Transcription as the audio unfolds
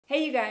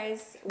Hey you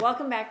guys,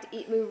 welcome back to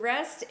Eat, Move,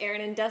 Rest.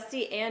 Erin and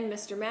Dusty and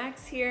Mr.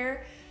 Max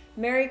here.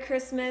 Merry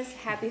Christmas,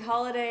 happy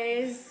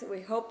holidays.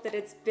 We hope that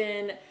it's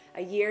been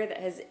a year that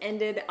has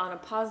ended on a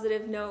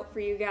positive note for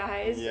you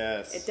guys.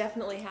 Yes. It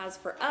definitely has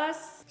for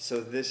us.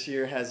 So this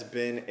year has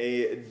been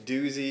a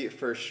doozy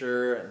for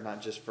sure,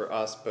 not just for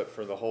us, but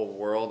for the whole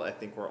world. I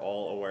think we're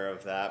all aware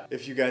of that.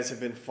 If you guys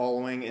have been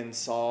following and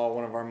saw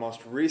one of our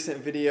most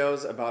recent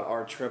videos about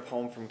our trip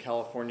home from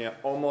California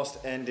almost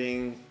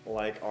ending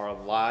like our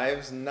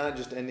lives, not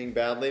just ending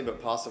badly,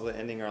 but possibly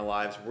ending our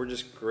lives, we're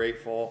just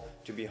grateful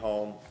to be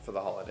home for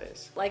the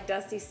holidays. Like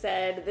Dusty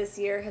said, this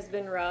year has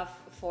been rough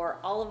for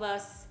all of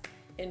us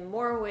in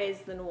more ways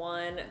than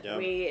one. Yep.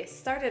 We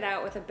started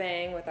out with a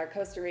bang with our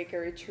Costa Rica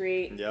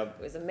retreat. Yep.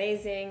 It was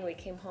amazing. We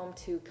came home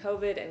to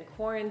COVID and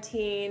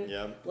quarantine.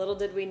 Yep. Little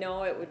did we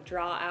know it would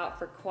draw out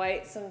for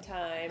quite some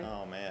time.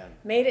 Oh man.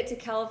 Made it to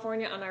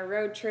California on our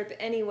road trip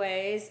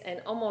anyways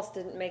and almost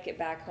didn't make it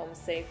back home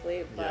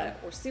safely, but Yeah.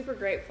 we're super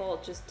grateful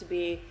just to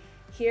be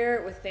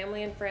here with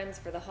family and friends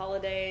for the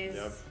holidays.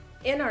 Yep.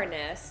 In our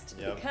nest.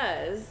 Yep.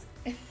 Because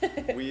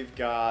we've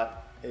got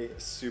a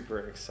super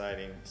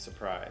exciting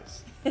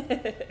surprise.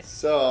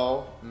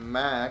 So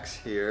Max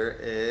here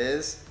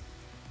is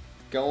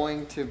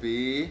going to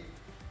be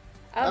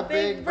a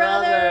big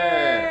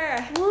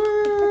brother.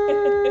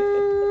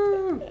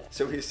 Woo!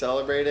 So we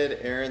celebrated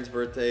Erin's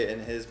birthday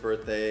and his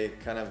birthday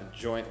kind of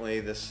jointly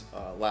this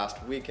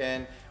last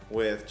weekend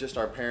with just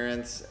our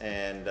parents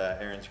and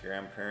Erin's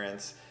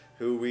grandparents,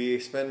 who we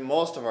spend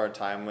most of our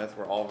time with.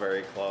 We're all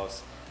very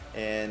close,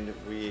 and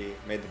we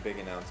made the big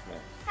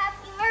announcement.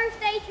 Happy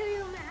birthday to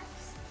you, Max.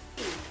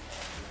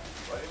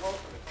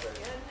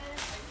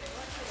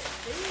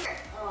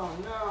 Oh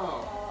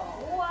no!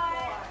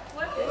 What?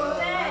 What did it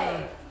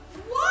say?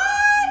 What?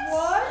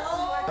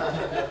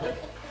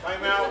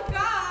 Time out.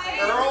 Guys.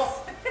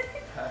 Earl?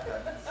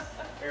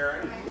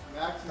 Erin?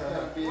 Max is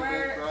gonna be a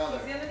big brother.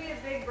 He's gonna be a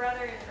big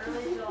brother in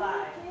early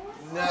July.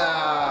 No! Get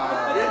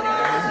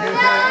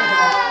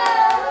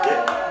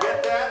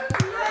that? I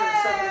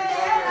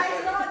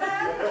saw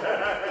that.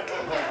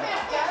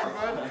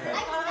 I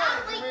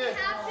cannot wait to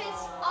have this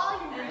all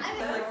year. I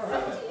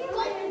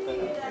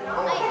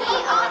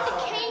ate all the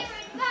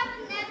catering, but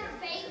I've never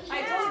baked. I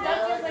told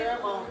Dusty, I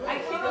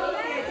can't believe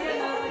the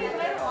idea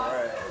that I was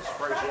like,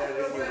 Surprised you had it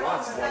in your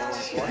once.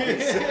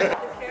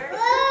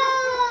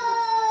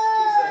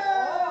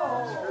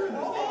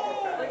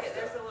 look at,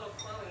 there's a little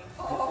Chloe.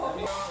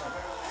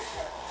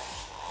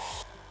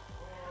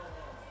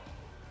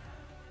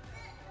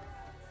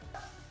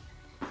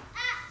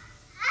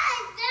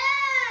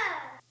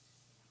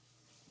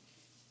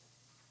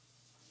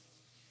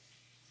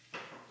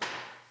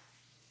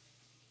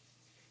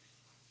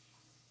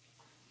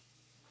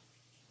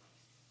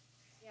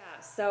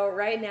 So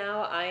right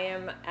now I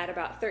am at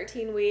about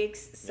 13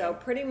 weeks, so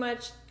pretty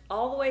much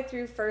all the way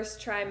through first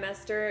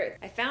trimester.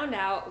 I found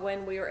out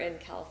when we were in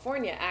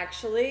California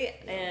actually,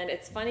 and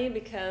it's funny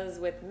because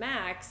with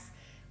Max,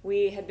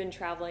 we had been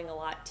traveling a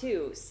lot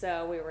too.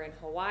 So we were in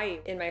Hawaii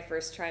in my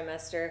first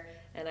trimester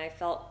and I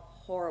felt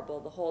horrible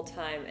the whole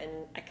time, and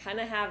I kind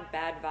of have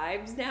bad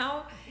vibes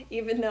now,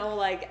 even though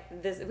like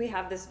we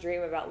have this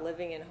dream about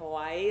living in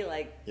Hawaii.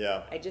 Like,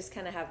 Yeah. I just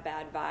kind of have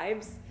bad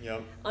vibes.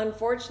 Yep.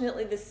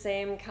 Unfortunately, the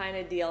same kind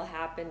of deal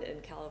happened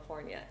in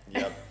California.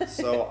 Yep.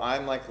 So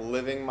I'm like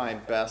living my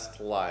best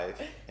life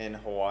in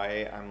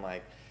Hawaii. I'm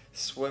like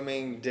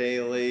swimming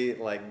daily,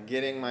 like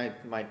getting my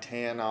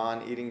tan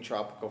on, eating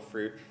tropical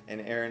fruit,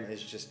 and Erin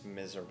is just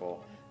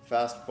miserable.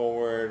 Fast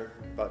forward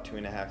about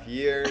 2.5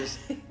 years,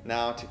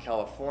 now to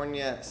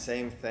California,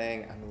 same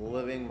thing. I'm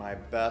living my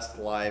best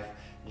life,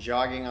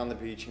 jogging on the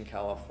beach in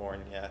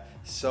California,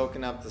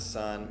 soaking up the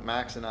sun.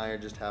 Max and I are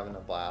just having a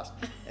blast,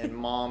 and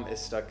Mom is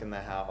stuck in the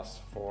house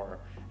for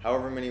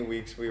however many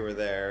weeks we were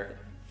there,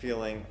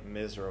 feeling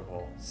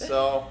miserable.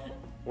 So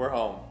we're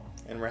home,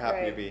 and we're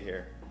happy to be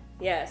here.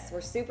 Yes, we're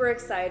super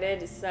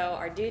excited. So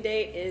our due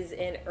date is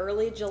in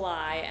early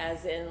July,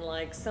 as in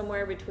like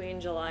somewhere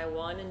between July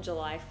 1 and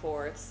July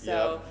 4th.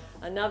 So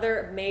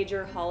another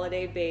major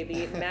holiday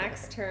baby.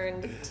 Max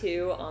turned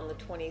 2 on the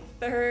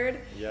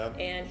 23rd. Yep.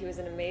 And he was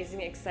an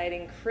amazing,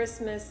 exciting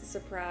Christmas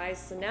surprise.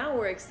 So now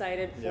we're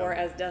excited for,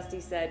 as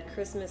Dusty said,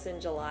 Christmas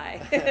in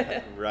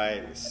July.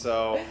 Right.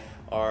 So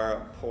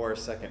our poor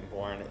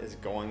second-born is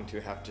going to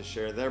have to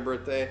share their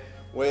birthday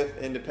with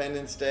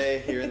Independence Day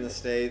here in the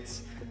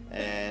States.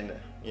 And,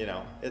 you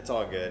know, it's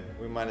all good.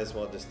 We might as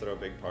well just throw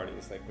big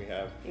parties like we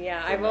have.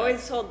 Yeah, I've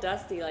always told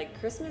Dusty, like,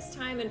 Christmas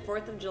time and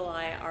 4th of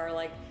July are,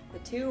 like, the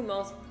two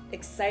most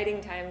exciting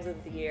times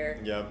of the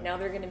year. Yep. Now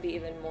they're going to be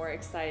even more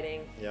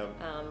exciting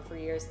for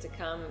years to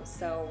come.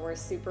 So we're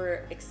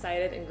super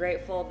excited and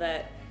grateful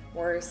that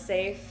we're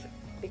safe,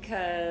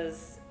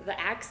 because the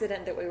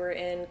accident that we were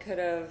in could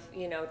have,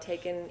 you know,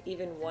 taken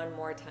even one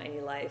more tiny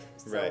life.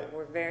 So Right.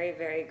 we're very,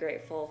 very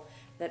grateful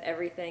that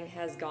everything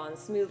has gone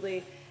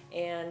smoothly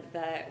and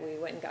that we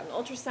went and got an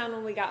ultrasound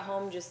when we got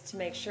home just to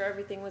make sure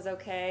everything was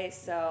okay.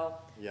 So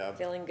Yep.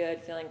 feeling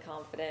good, feeling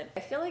confident.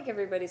 I feel like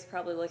everybody's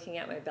probably looking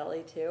at my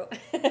belly too.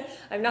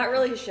 I'm not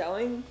really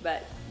showing,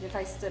 but if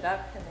I stood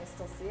up, can they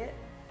still see it?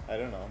 I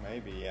don't know,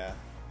 maybe, yeah.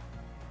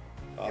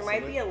 There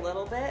might be a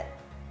little bit,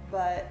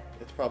 but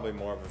It's probably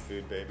more of a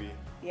food baby.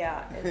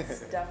 yeah,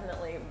 it's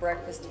definitely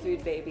breakfast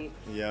food baby.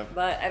 Yep.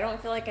 But I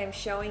don't feel like I'm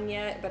showing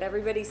yet, but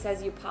everybody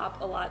says you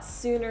pop a lot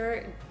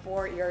sooner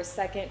for your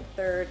second,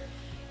 third,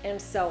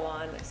 and so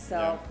on. So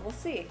Yeah. we'll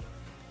see.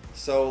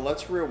 So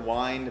let's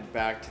rewind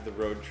back to the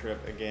road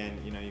trip again.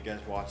 You know, you guys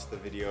watched the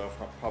video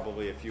from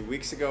probably a few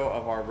weeks ago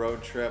of our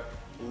road trip,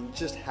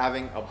 just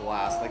having a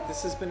blast. Like,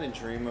 this has been a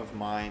dream of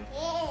mine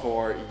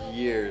for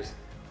years.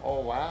 Oh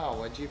wow,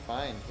 what'd you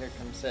find? Here,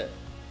 come sit.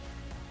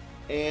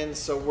 And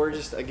so we're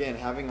just, again,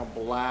 having a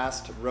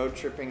blast road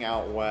tripping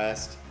out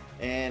west,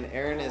 and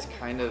Erin is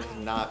kind of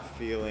not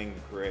feeling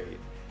great.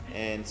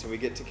 And so we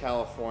get to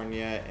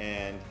California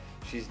and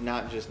she's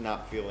not just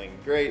not feeling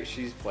great,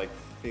 she's like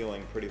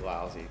feeling pretty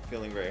lousy,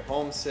 feeling very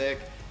homesick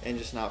and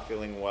just not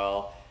feeling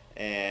well.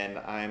 And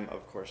I'm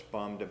of course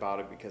bummed about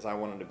it because I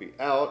wanted to be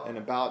out and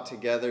about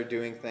together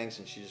doing things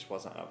and she just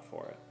wasn't up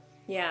for it.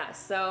 Yeah,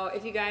 so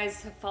if you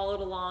guys have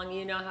followed along,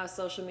 you know how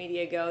social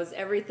media goes.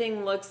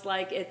 Everything looks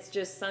like it's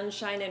just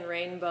sunshine and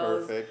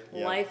rainbows. Perfect,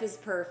 yep. Life is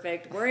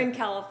perfect. We're in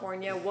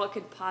California. What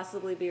could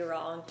possibly be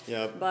wrong?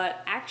 Yep.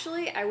 But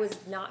actually, I was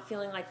not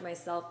feeling like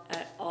myself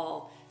at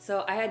all.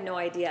 So I had no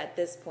idea at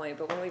this point.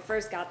 But when we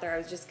first got there, I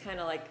was just kind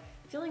of like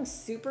feeling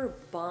super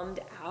bummed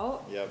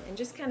out. Yep. And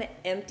just kind of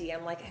empty.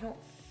 I'm like, I don't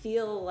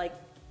feel like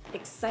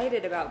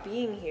excited about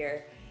being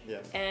here.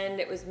 Yep. And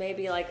it was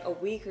maybe like a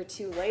week or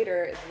two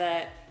later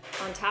that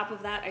on top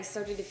of that, I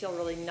started to feel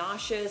really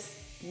nauseous.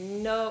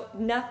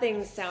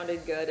 Nothing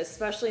sounded good,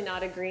 especially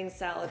not a green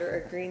salad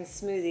or a green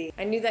smoothie.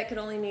 I knew that could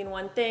only mean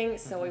one thing,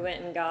 so we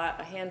went and got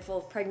a handful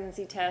of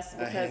pregnancy tests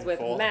because with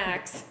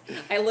Max,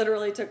 I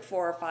literally took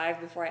 4 or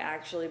 5 before I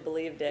actually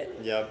believed it.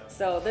 Yep.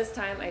 So this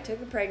time I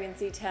took a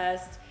pregnancy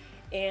test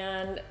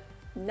and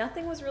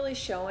nothing was really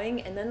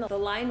showing, and then the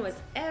line was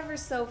ever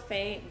so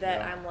faint that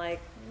Yeah. I'm like,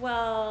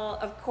 well,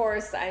 of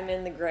course I'm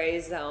in the gray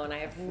zone. I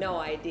have no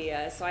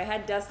idea. So I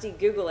had Dusty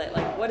Google it.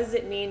 Like, what does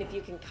it mean if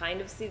you can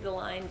kind of see the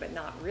line, but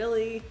not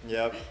really?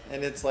 Yep,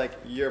 and it's like,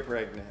 you're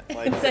pregnant.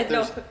 Like, Said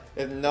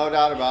if no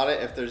doubt about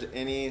it, if there's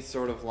any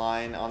sort of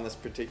line on this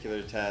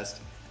particular test,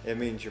 it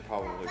means you're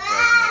probably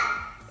pregnant.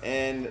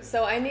 And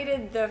So I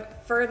needed the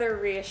further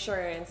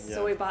reassurance. Yeah.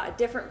 So we bought a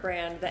different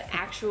brand that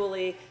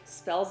actually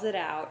spells it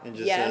out. And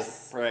just yes,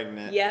 says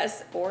pregnant.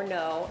 Yes or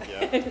no.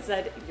 Yeah. It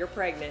said, you're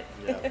pregnant.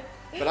 yeah.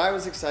 But I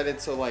was excited,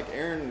 so like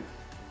Erin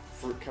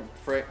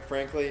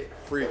frankly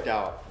freaked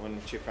out when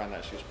she found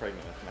out she was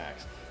pregnant with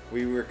Max.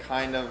 We were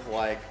kind of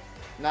like,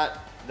 not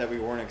that we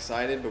weren't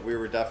excited, but we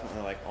were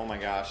definitely like, oh my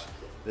gosh,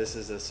 this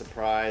is a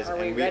surprise. Are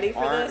we and ready for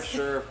aren't this?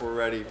 sure if we're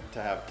ready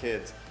to have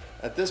kids.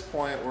 At this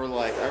point, we're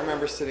like, I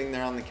remember sitting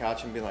there on the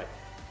couch and being like,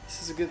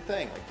 this is a good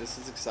thing, like this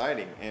is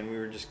exciting. And we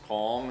were just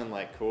calm and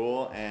like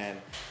cool, and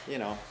you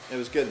know, it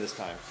was good this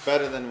time.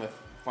 Better than with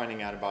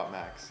finding out about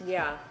Max.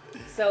 Yeah.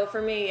 So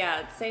for me,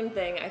 yeah, same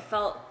thing. I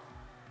felt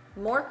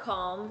more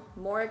calm,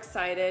 more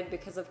excited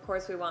because of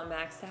course we want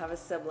Max to have a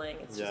sibling.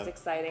 It's just Yep.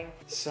 exciting.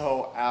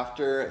 So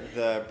after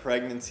the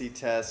pregnancy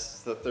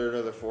tests, the 3rd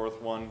or the 4th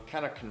one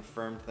kind of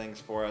confirmed things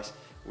for us.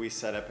 We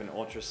set up an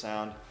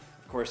ultrasound.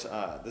 Of course,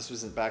 this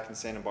was back in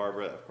Santa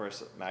Barbara. Of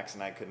course, Max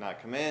and I could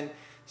not come in.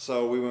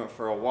 So we went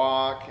for a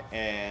walk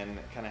and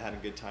kind of had a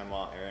good time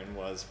while Erin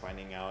was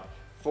finding out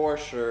for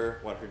sure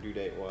what her due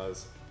date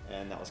was.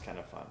 And that was kind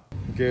of fun.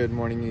 Good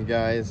morning, you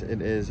guys. It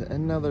is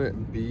another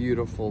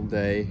beautiful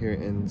day here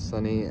in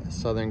sunny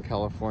Southern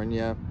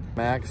California.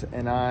 Max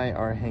and I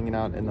are hanging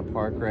out in the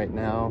park right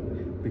now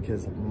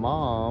because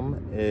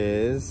Mom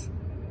is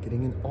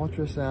getting an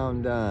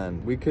ultrasound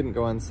done. We couldn't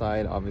go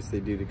inside,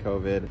 obviously, due to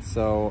COVID,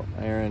 so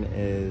Erin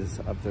is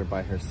up there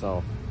by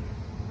herself.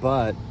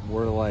 But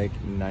we're like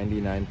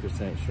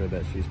 99% sure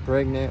that she's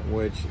pregnant,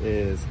 which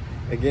is,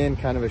 again,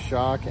 kind of a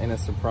shock and a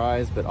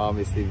surprise, but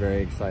obviously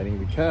very exciting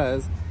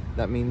because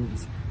that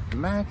means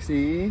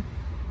Maxie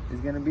is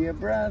gonna be a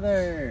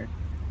brother.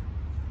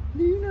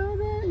 Do you know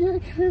that? You're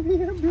gonna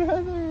be a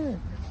brother.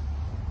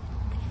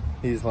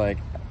 He's like,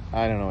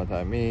 I don't know what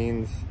that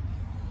means.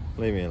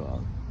 Leave me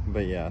alone.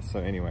 But yeah, so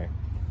anyway,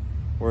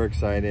 we're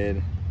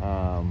excited.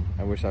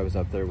 I wish I was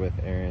up there with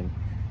Erin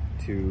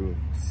to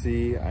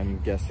see. I'm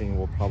guessing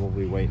we'll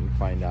probably wait and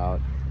find out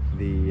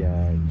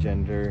the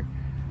gender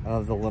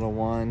of the little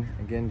one.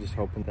 Again, just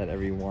hoping that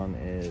everyone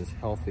is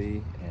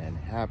healthy and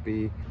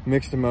happy.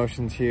 Mixed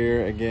emotions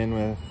here again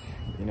with,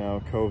 you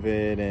know,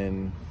 COVID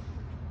and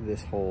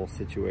this whole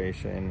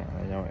situation.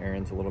 I know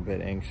Erin's a little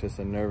bit anxious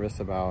and nervous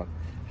about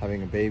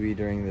having a baby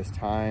during this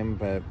time,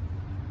 but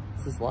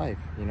this is life,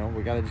 you know.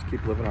 We gotta just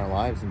keep living our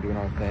lives and doing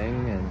our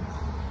thing, and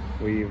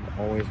we've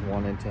always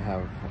wanted to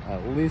have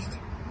at least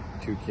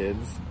 2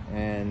 kids,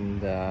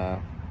 and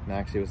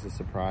actually it was a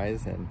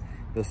surprise, and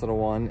this little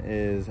one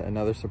is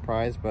another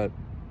surprise, but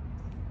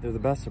they're the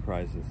best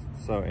surprises.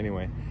 So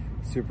anyway,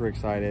 super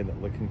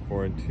excited, looking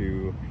forward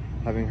to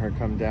having her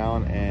come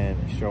down and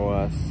show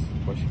us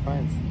what she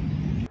finds.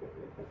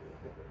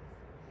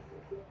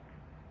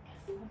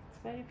 It's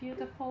very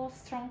beautiful,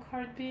 strong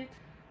heartbeat.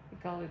 We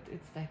call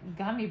it's like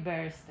gummy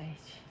bear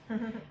stage.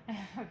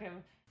 Okay.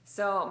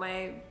 So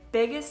my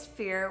biggest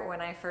fear when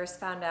I first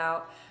found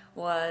out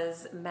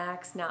was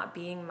Max not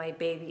being my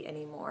baby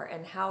anymore,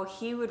 and how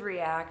he would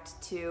react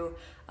to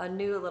a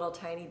new little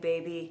tiny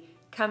baby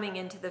coming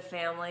into the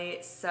family.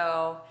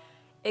 So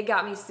it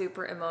got me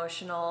super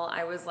emotional.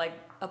 I was like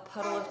a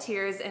puddle of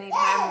tears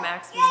anytime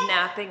Max was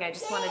napping. I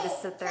just wanted to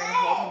sit there and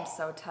hold him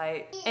so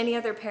tight. Any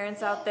other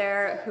parents out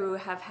there who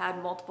have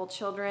had multiple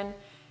children,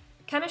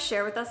 kind of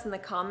share with us in the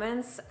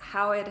comments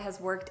how it has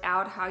worked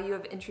out, how you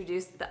have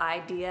introduced the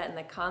idea and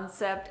the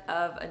concept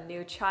of a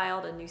new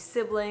child, a new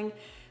sibling.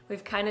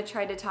 We've kind of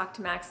tried to talk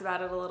to Max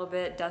about it a little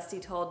bit. Dusty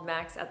told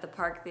Max at the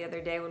park the other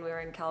day when we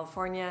were in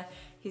California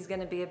he's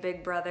gonna be a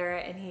big brother,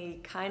 and he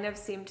kind of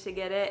seemed to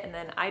get it. And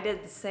then I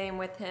did the same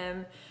with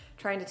him,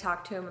 trying to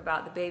talk to him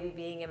about the baby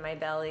being in my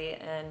belly.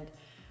 And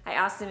I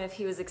asked him if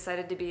he was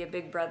excited to be a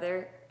big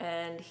brother,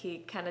 and he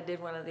kind of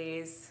did one of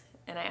these.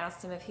 And I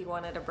asked him if he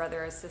wanted a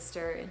brother or a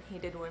sister, and he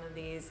did one of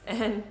these.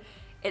 And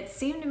it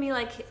seemed to me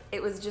like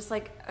it was just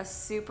like a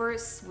super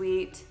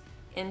sweet,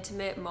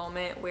 intimate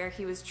moment where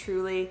he was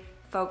truly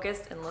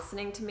focused and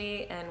listening to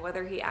me, and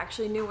whether he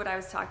actually knew what I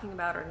was talking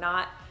about or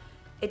not,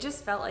 it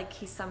just felt like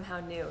he somehow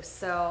knew.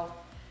 So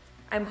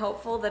I'm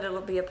hopeful that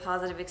it'll be a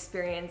positive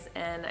experience,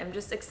 and I'm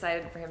just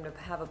excited for him to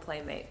have a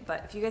playmate.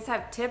 But if you guys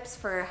have tips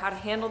for how to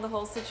handle the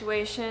whole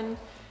situation,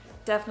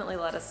 definitely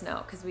let us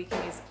know, because we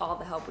can use all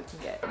the help we can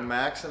get.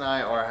 Max and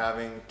I are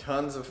having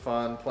tons of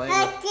fun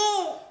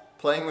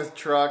playing with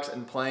trucks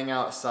and playing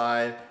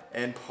outside,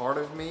 and part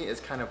of me is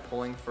kind of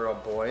pulling for a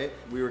boy.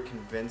 We were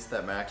convinced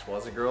that Max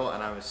was a girl,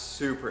 and I was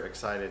super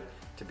excited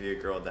to be a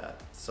girl dad.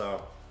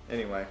 So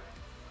anyway,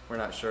 we're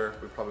not sure.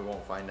 We probably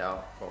won't find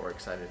out, but we're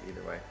excited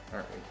either way,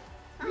 aren't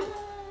we?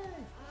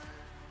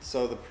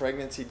 So the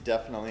pregnancy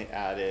definitely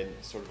added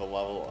sort of a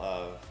level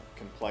of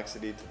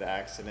complexity to the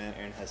accident.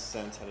 Erin has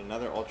since had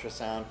another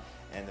ultrasound,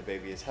 and the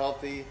baby is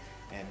healthy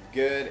and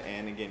good.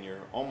 And again,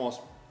 you're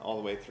almost all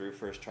the way through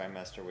first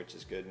trimester, which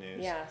is good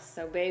news. Yeah,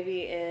 so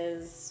baby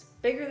is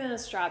bigger than a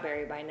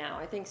strawberry by now.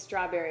 I think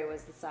strawberry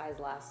was the size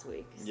last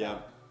week. So. Yeah.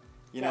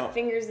 You got know,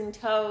 fingers and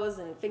toes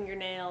and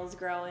fingernails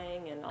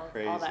growing and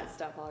all that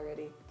stuff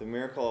already. The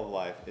miracle of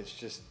life, it's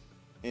just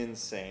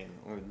insane.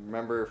 I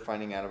remember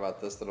finding out about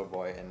this little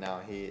boy, and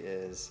now he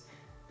is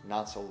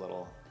not so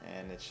little,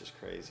 and it's just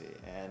crazy.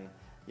 And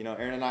you know,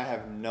 Erin and I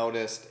have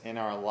noticed in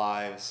our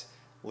lives,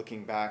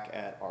 looking back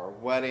at our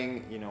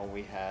wedding, you know,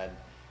 we had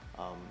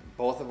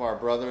both of our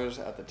brothers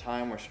at the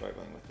time were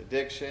struggling with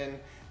addiction,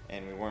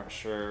 and we weren't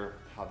sure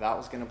how that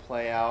was going to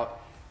play out.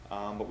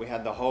 But we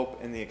had the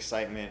hope and the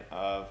excitement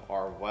of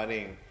our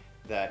wedding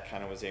that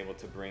kind of was able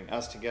to bring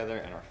us together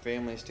and our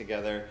families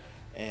together.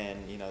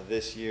 And you know,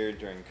 this year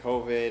during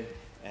COVID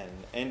and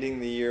ending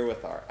the year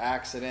with our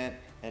accident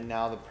and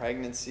now the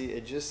pregnancy,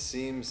 it just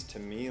seems to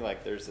me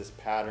like there's this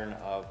pattern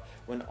of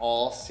when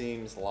all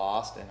seems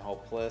lost and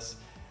hopeless,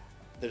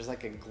 there's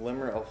like a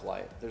glimmer of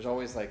light. There's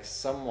always like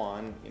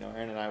someone, you know,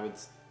 Erin and I would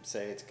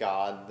say it's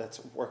God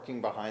that's working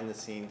behind the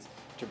scenes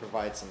to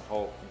provide some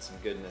hope and some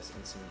goodness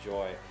and some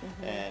joy.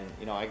 Mm-hmm. And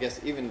you know, I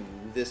guess even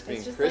this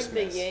being Christmas, it's just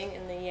like the yin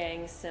and the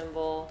yang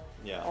symbol.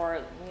 Yeah.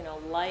 Or you know,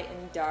 light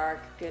and dark,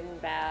 good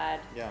and bad.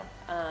 Yeah.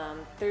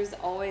 There's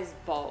always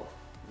both.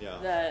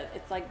 Yeah.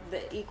 It's like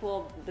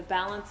the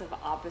balance of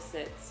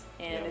opposites,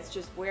 and it's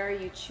just where are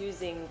you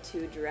choosing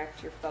to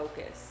direct your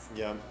focus.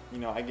 Yeah. You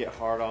know, I get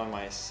hard on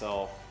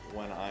myself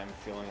when I'm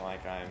feeling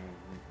like I'm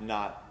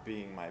not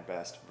being my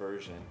best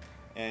version.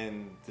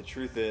 And the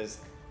truth is,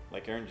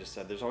 like Erin just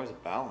said, there's always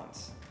a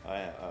balance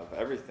of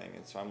everything.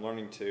 And so I'm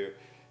learning to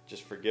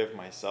just forgive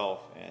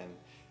myself and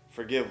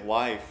forgive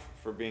life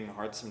for being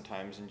hard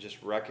sometimes, and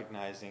just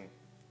recognizing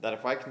that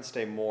if I can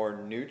stay more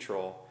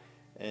neutral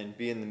and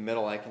be in the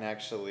middle, I can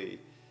actually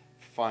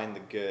find the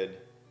good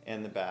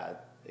and the bad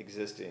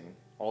existing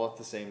all at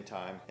the same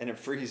time. And it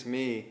frees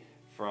me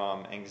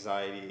from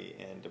anxiety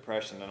and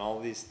depression and all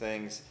of these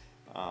things.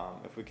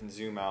 If we can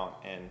zoom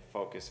out and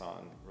focus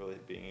on really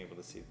being able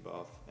to see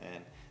both.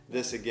 And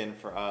this, again,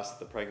 for us,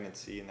 the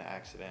pregnancy and the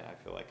accident, I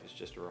feel like is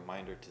just a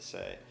reminder to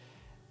say,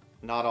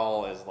 not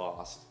all is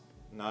lost,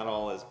 not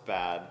all is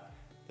bad.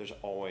 There's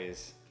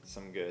always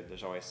some good,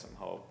 there's always some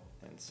hope.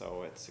 And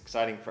so it's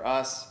exciting for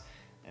us,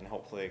 and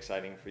hopefully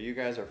exciting for you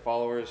guys, our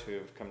followers who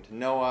have come to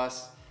know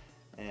us.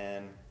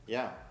 And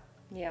yeah.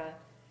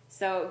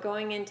 So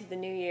going into the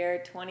new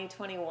year,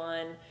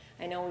 2021,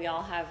 I know we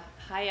all have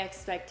high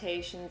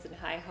expectations and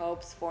high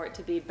hopes for it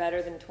to be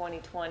better than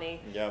 2020.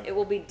 Yep. It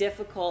will be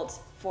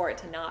difficult for it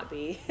to not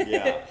be.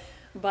 Yeah.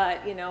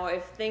 But you know,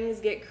 if things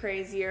get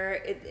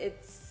crazier,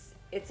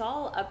 it's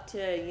all up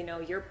to, you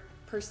know, your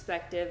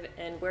perspective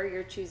and where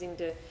you're choosing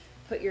to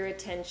put your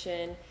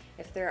attention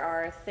if there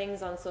are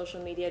things on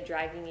social media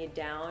dragging you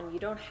down, you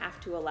don't have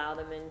to allow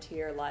them into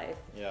your life.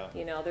 Yeah.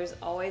 You know, there's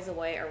always a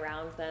way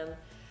around them.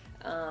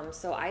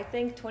 So I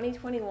think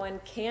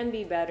 2021 can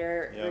be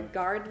better,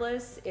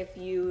 regardless if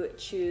you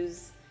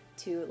choose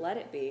to let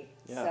it be.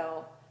 Yeah.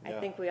 So I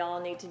think we all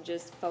need to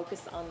just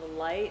focus on the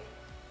light,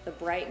 the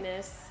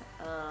brightness,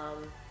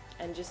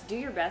 and just do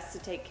your best to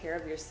take care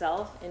of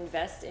yourself.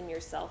 Invest in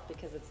yourself,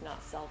 because it's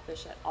not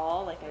selfish at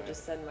all, like I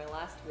just said in my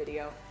last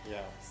video.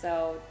 Yeah.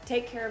 So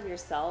take care of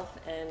yourself,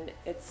 and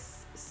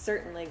it's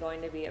certainly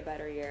going to be a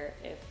better year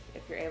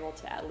if you're able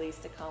to at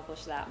least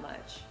accomplish that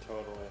much.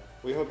 Totally.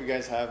 We hope you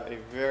guys have a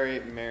very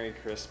Merry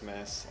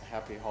Christmas,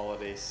 Happy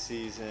Holiday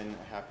Season,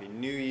 Happy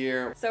New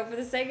Year. So for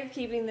the sake of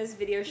keeping this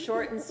video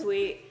short and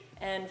sweet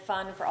and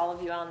fun for all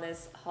of you on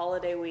this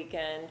holiday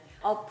weekend,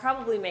 I'll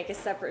probably make a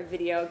separate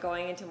video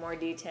going into more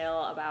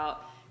detail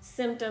about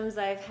symptoms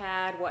I've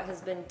had, what has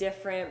been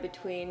different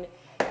between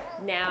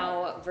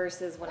now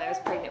versus when I was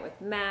pregnant with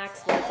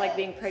Max, what it's like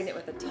being pregnant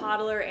with a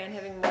toddler and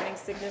having morning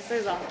sickness.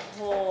 There's a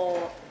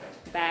whole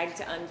bag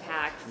to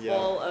unpack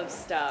full of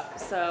stuff.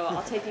 So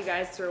I'll take you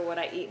guys through what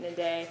I eat in a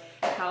day,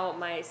 how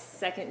my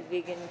second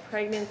vegan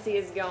pregnancy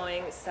is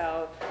going.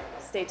 So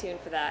stay tuned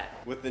for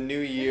that. With the new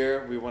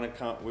year, we want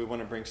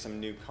to bring some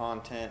new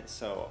content.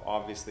 So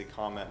obviously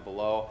comment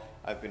below.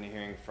 I've been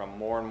hearing from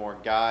more and more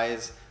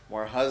guys,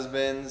 more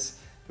husbands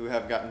who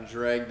have gotten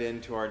dragged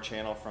into our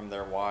channel from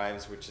their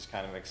wives, which is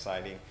kind of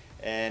exciting,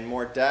 and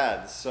more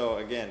dads. So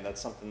again,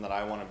 that's something that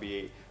I want to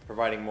be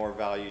providing more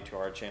value to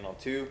our channel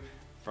too,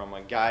 from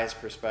a guy's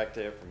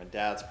perspective, from a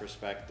dad's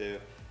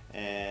perspective,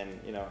 and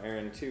you know,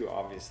 Erin too,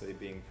 obviously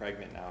being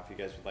pregnant now. If you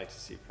guys would like to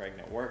see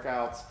pregnant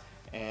workouts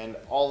and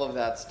all of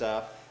that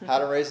stuff, how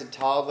to raise a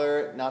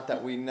toddler, not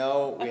that we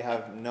know, we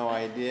have no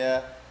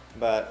idea,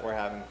 but we're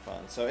having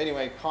fun. So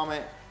anyway,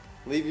 comment,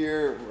 leave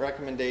your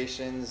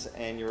recommendations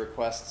and your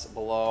requests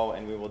below,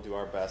 and we will do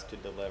our best to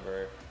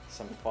deliver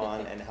some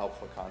fun and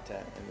helpful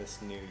content in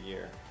this new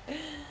year.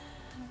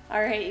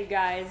 All right, you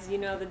guys, you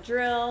know the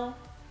drill.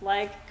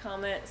 Like,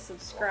 comment,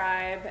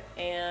 subscribe,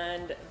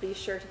 and be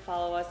sure to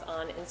follow us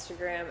on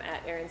Instagram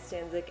at Erin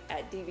Stanzik,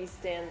 at DB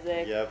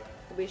Stanzik. Yep.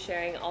 We'll be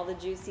sharing all the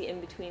juicy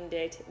in-between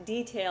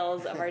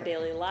details of our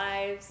daily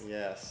lives.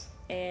 Yes.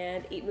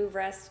 And Eat, Move,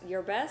 Rest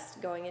your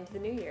best going into the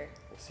new year.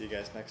 We'll see you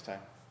guys next time.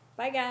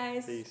 Bye,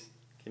 guys. Peace.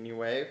 Can you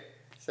wave?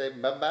 Say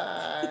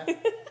bye-bye.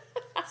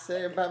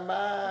 Say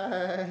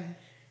bye-bye.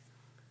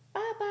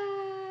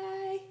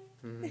 Bye-bye.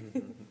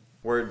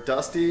 We're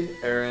Dusty,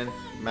 Erin,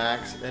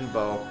 Max, and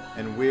Bo,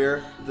 and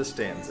we're the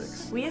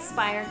Stanziks. We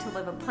aspire to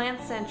live a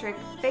plant-centric,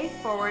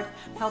 faith-forward,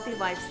 healthy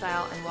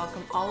lifestyle and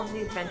welcome all of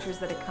the adventures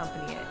that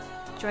accompany it.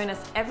 Join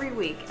us every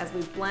week as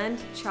we blend,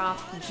 chop,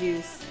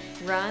 juice,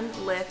 run,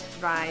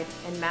 lift, ride,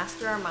 and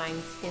master our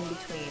minds in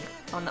between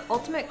on the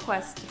ultimate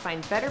quest to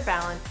find better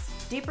balance,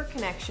 deeper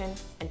connection,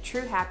 and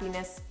true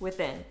happiness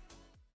within.